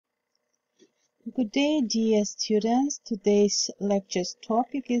Good day, dear students. Today's lecture's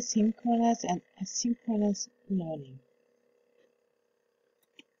topic is synchronous and asynchronous learning.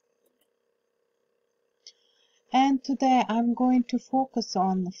 And today I'm going to focus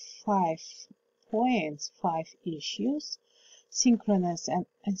on 5 points, 5 issues: synchronous and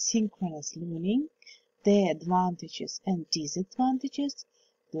asynchronous learning, their advantages and disadvantages,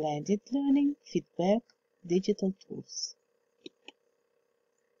 blended learning, feedback, digital tools.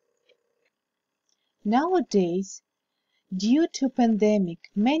 Nowadays, due to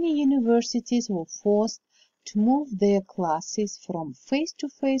pandemic, many universities were forced to move their classes from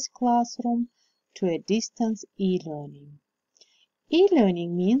face-to-face classroom to a distance e-learning.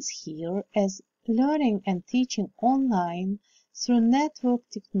 E-learning means here as learning and teaching online through network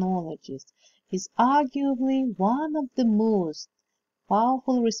technologies is arguably one of the most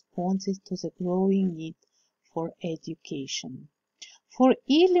powerful responses to the growing need for education. For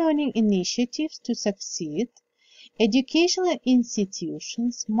e-learning initiatives to succeed, educational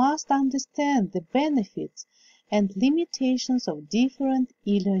institutions must understand the benefits and limitations of different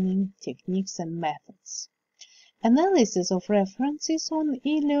e-learning techniques and methods. Analysis of references on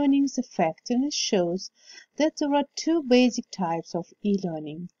e-learning's effectiveness shows that there are 2 basic types of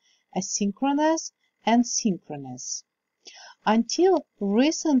e-learning: asynchronous and synchronous. Until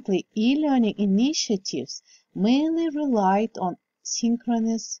recently, e-learning initiatives mainly relied on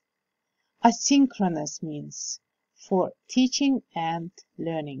asynchronous means for teaching and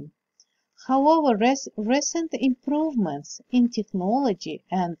learning. However, recent improvements in technology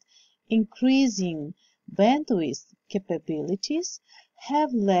and increasing bandwidth capabilities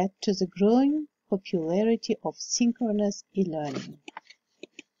have led to the growing popularity of synchronous e-learning.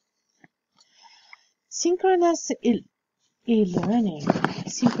 Synchronous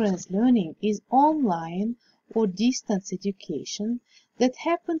learning is online or distance education that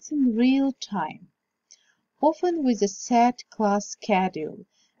happens in real time, often with a set class schedule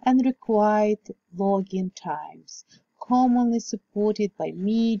and required login times, commonly supported by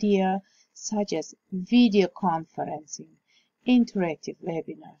media such as video conferencing, interactive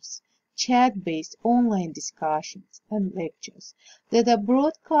webinars, chat-based online discussions, and lectures that are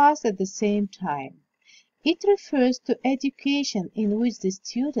broadcast at the same time. It refers to education in which the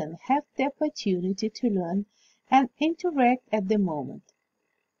students have the opportunity to learn and interact at the moment,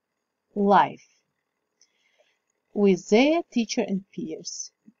 live, with their teacher and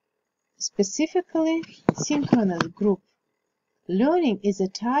peers. Specifically, synchronous group learning is a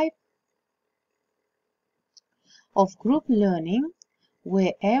type of group learning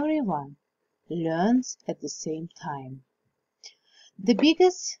where everyone learns at the same time. The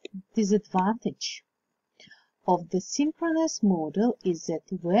biggest disadvantage of the synchronous model is that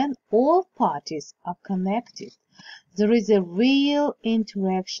when all parties are connected, there is a real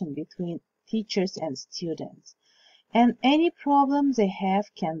interaction between teachers and students, and any problem they have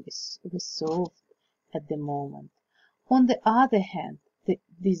can be resolved at the moment. On the other hand, the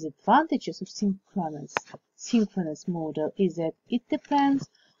disadvantages of synchronous model is that it depends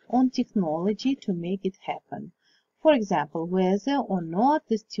on technology to make it happen. For example, whether or not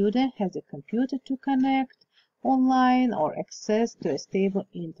the student has a computer to connect online or access to a stable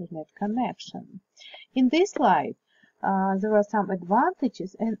internet connection. In this slide, there are some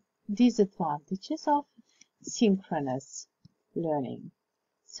advantages and disadvantages of synchronous learning.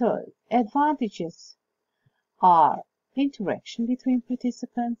 So, advantages are interaction between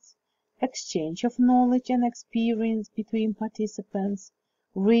participants, exchange of knowledge and experience between participants,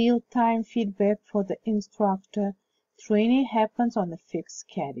 real-time feedback for the instructor, training happens on a fixed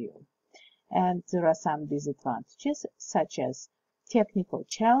schedule. And there are some disadvantages such as technical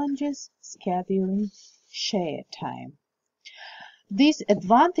challenges, scheduling, share time. These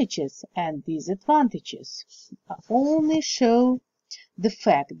advantages and disadvantages only show the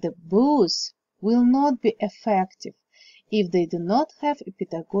fact that both will not be effective if they do not have a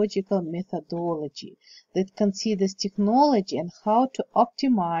pedagogical methodology that considers technology and how to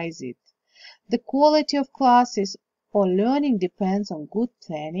optimize it. The quality of classes or learning depends on good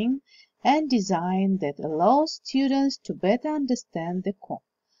planning and design that allows students to better understand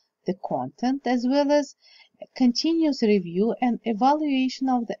the content, as well as continuous review and evaluation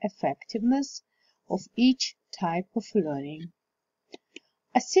of the effectiveness of each type of learning.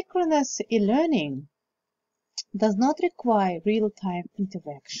 Asynchronous e-learning does not require real-time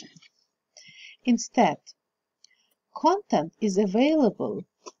interaction. Instead, content is available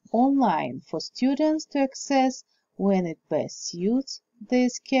online for students to access when it best suits their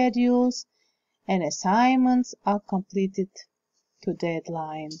schedules, and assignments are completed to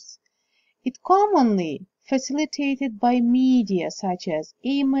deadlines. It commonly facilitated by media such as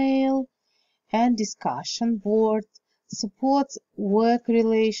email and discussion board, supports work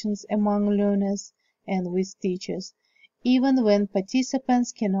relations among learners and with teachers, even when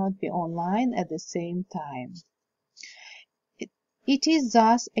participants cannot be online at the same time. It is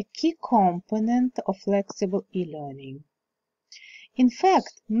thus a key component of flexible e-learning. In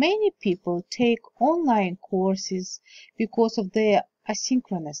fact, many people take online courses because of their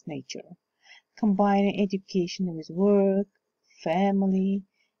asynchronous nature, combining education with work, family,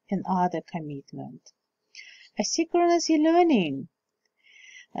 and other commitments. Asynchronous e-learning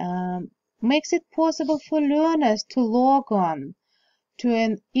makes it possible for learners to log on to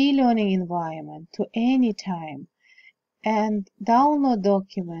an e-learning environment to any time and download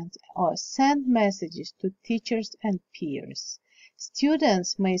documents or send messages to teachers and peers.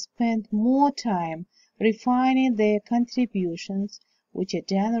 Students may spend more time refining their contributions, which are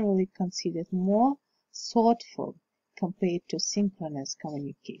generally considered more thoughtful compared to synchronous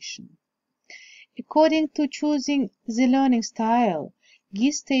communication. According to Choosing the Learning Style,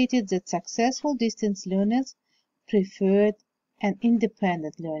 Gee stated that successful distance learners preferred an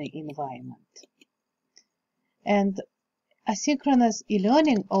independent learning environment. And asynchronous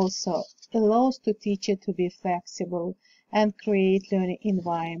e-learning also allows the teacher to be flexible and create learning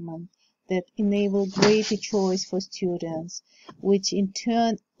environments that enable greater choice for students, which in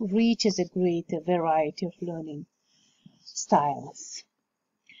turn reaches a greater variety of learning styles.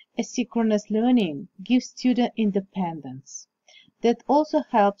 Asynchronous learning gives student independence. That also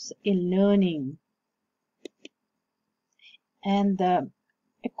helps in learning. And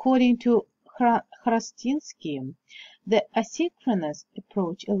according to Khrastinsky, the asynchronous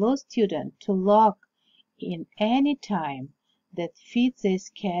approach allows students to log in any time that fits their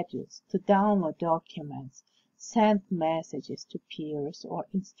schedules, to download documents, send messages to peers or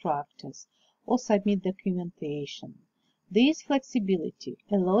instructors, or submit documentation. This flexibility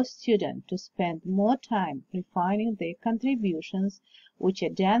allows students to spend more time refining their contributions, which are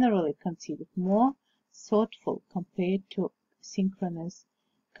generally considered more thoughtful compared to synchronous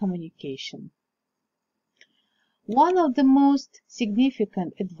communication. One of the most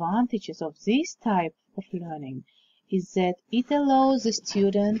significant advantages of this type of learning is that it allows the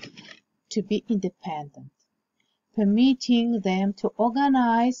student to be independent, permitting them to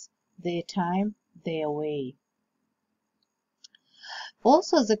organize their time their way.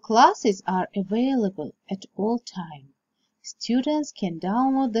 Also, the classes are available at all times. Students can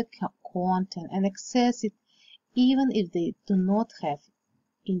download the content and access it even if they do not have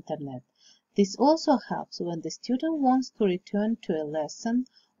internet. This also helps when the student wants to return to a lesson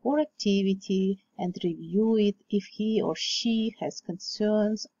or activity and review it if he or she has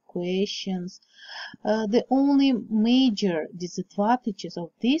concerns, questions. The only major disadvantages of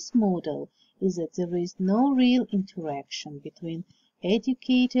this model is that there is no real interaction between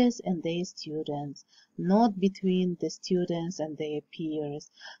educators and their students, not between the students and their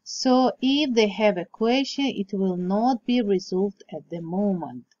peers. So if they have a question, it will not be resolved at the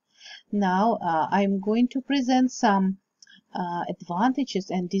moment. Now I'm going to present some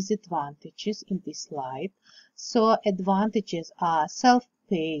advantages and disadvantages in this slide. So advantages are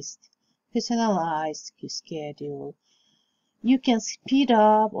self-paced, personalized schedule. You can speed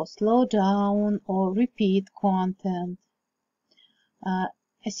up or slow down or repeat content.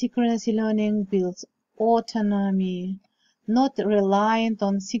 Asynchronous learning builds autonomy, not reliant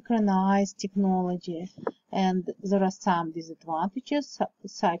on synchronized technology, and there are some disadvantages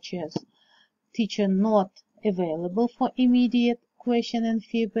such as teacher not available for immediate question and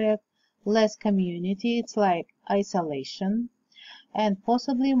feedback, less community, it's like isolation, and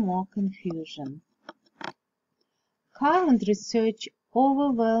possibly more confusion. Current research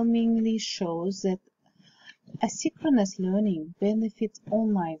overwhelmingly shows that asynchronous learning benefits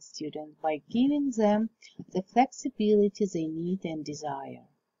online students by giving them the flexibility they need and desire.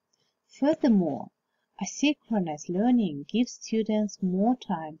 Furthermore, asynchronous learning gives students more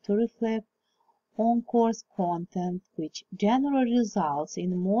time to reflect on course content, which generally results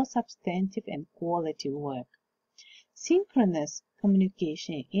in more substantive and quality work. Synchronous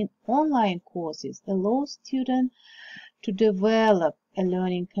communication in online courses allows students to develop a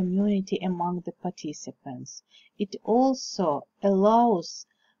learning community among the participants. It also allows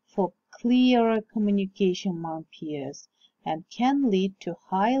for clearer communication among peers and can lead to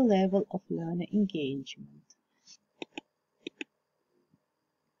high level of learner engagement.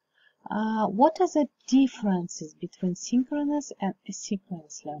 What are the differences between synchronous and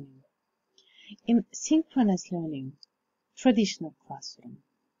asynchronous learning? In synchronous learning, traditional classroom,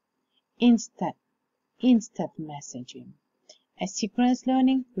 instant messaging. Asynchronous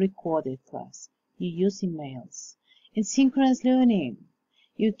learning, recorded class. You use emails. In synchronous learning,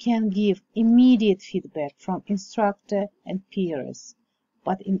 you can give immediate feedback from instructor and peers.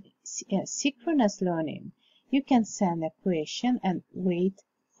 But in synchronous learning, you can send a question and wait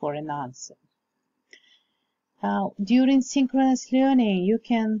for an answer. During synchronous learning, you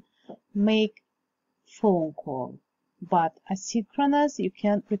can make phone call, but asynchronous, you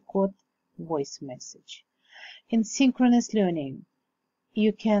can record voice message. In synchronous learning,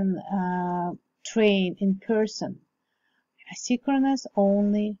 you can train in person. Asynchronous,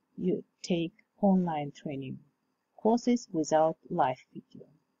 only you take online training courses without live video.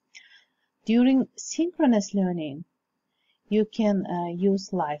 During synchronous learning, you can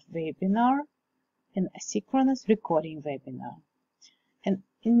use live webinar and asynchronous recording webinar. And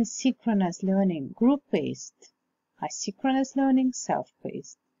in synchronous learning, group-based, asynchronous learning,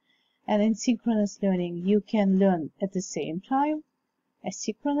 self-paced. And in synchronous learning, you can learn at the same time.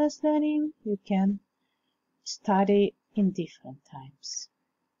 Asynchronous learning, you can study in different times.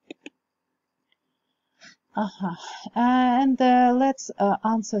 And let's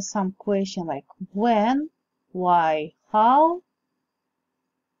answer some question like when, why, how,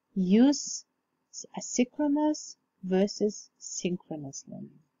 use asynchronous versus synchronous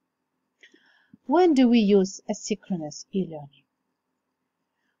learning. When do we use asynchronous e-learning?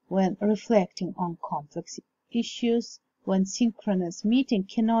 When reflecting on complex issues, when synchronous meeting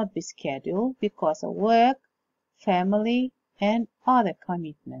cannot be scheduled because of work, family, and other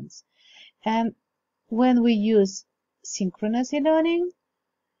commitments. And when we use synchronous e-learning,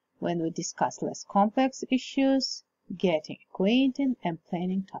 when we discuss less complex issues, getting acquainted, and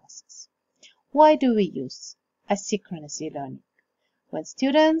planning tasks. Why do we use asynchronous e-learning? When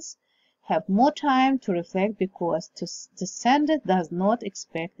students have more time to reflect because the sender does not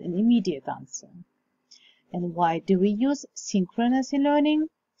expect an immediate answer. And why do we use synchronous e-learning?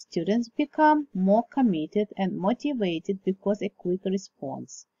 Students become more committed and motivated because a quick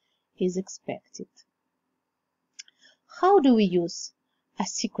response is expected. How do we use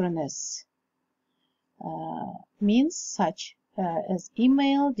asynchronous means such as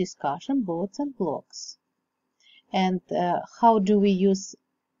email, discussion boards, and blogs? And how do we use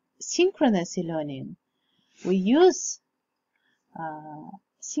synchronous e-learning? We use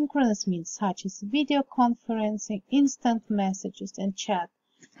synchronous means such as video conferencing, instant messages, and chat,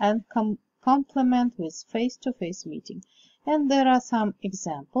 and complement with face-to-face meeting. And there are some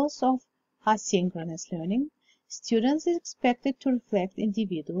examples of asynchronous learning. Students are expected to reflect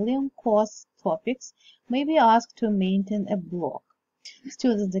individually on course topics, may be asked to maintain a blog.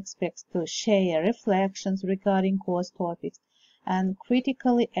 Students expect to share reflections regarding course topics and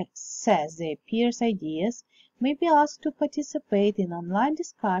critically assess their peers' ideas, may be asked to participate in online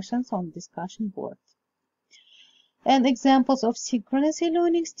discussions on discussion board. And examples of synchronous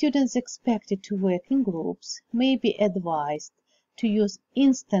learning: students expected to work in groups may be advised to use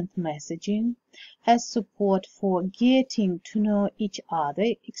instant messaging as support for getting to know each other,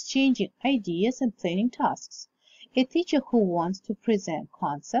 exchanging ideas, and planning tasks. A teacher who wants to present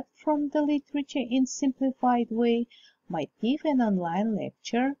concepts from the literature in simplified way might give an online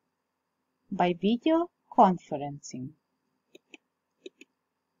lecture by video conferencing.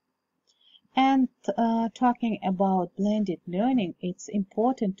 And talking about blended learning, it's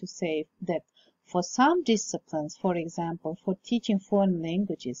important to say that for some disciplines, for example, for teaching foreign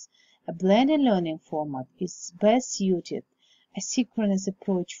languages, a blended learning format is best suited. A synchronous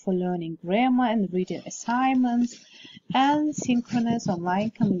approach for learning grammar and reading assignments, and synchronous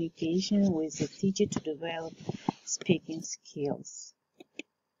online communication with the teacher to develop speaking skills.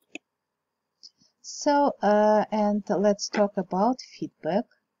 So, and let's talk about feedback.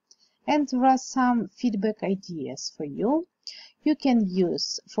 And there are some feedback ideas for you. You can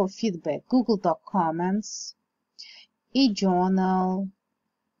use for feedback Google Doc comments, e-journal.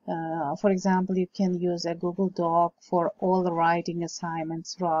 For example, you can use a Google Doc for all writing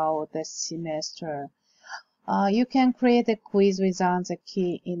assignments throughout the semester. You can create a quiz with answer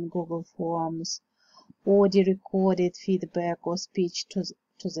key in Google Forms, audio recorded feedback or speech to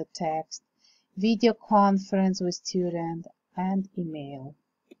the text, video conference with student, and email.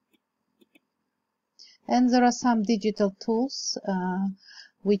 And there are some digital tools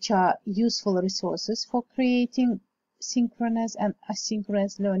which are useful resources for creating synchronous and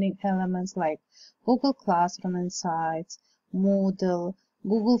asynchronous learning elements like Google Classroom Insights, Moodle,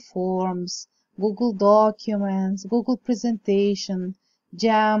 Google Forms, Google Documents, Google Presentation,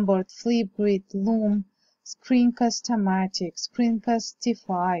 Jamboard, Flipgrid, Loom, Screencast-O-Matic,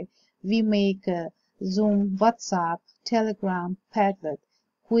 Screencast-Ify, vMaker, Zoom, WhatsApp, Telegram, Padlet,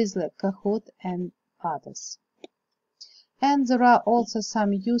 Quizlet, Kahoot, and others. And there are also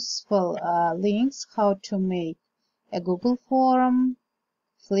some useful links how to make a Google form,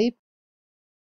 flip